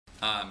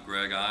Hi, I'm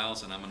Greg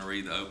Iles, and I'm going to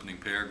read the opening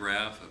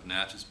paragraph of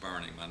Natchez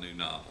Burning, my new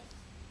novel.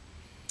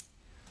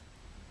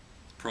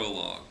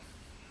 Prologue.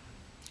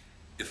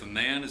 If a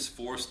man is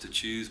forced to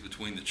choose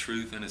between the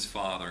truth and his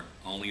father,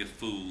 only a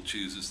fool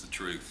chooses the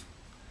truth.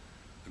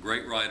 A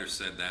great writer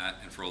said that,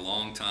 and for a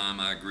long time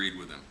I agreed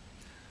with him.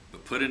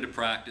 But put into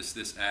practice,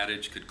 this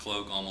adage could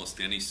cloak almost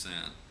any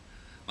sin.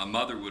 My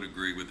mother would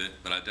agree with it,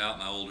 but I doubt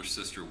my older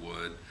sister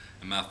would,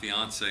 and my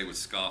fiancé would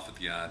scoff at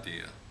the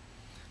idea.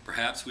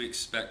 Perhaps we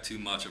expect too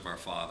much of our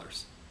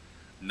fathers.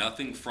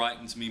 Nothing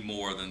frightens me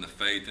more than the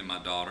faith in my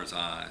daughter's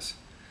eyes.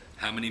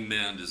 How many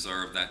men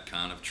deserve that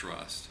kind of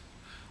trust?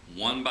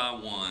 One by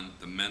one,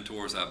 the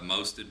mentors I've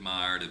most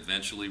admired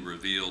eventually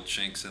revealed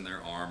chinks in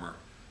their armor,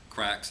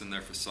 cracks in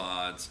their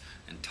facades,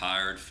 and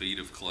tired feet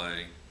of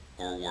clay,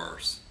 or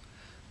worse.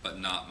 But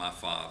not my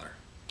father.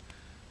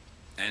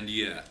 And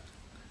yet,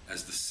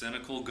 as the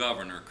cynical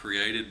governor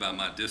created by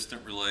my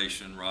distant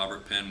relation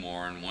Robert Penn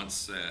once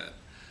said,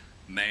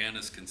 man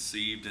is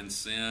conceived in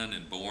sin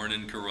and born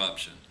in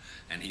corruption,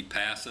 and he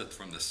passeth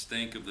from the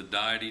stink of the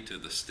deity to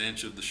the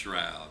stench of the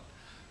shroud.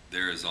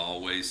 There is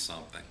always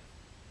something.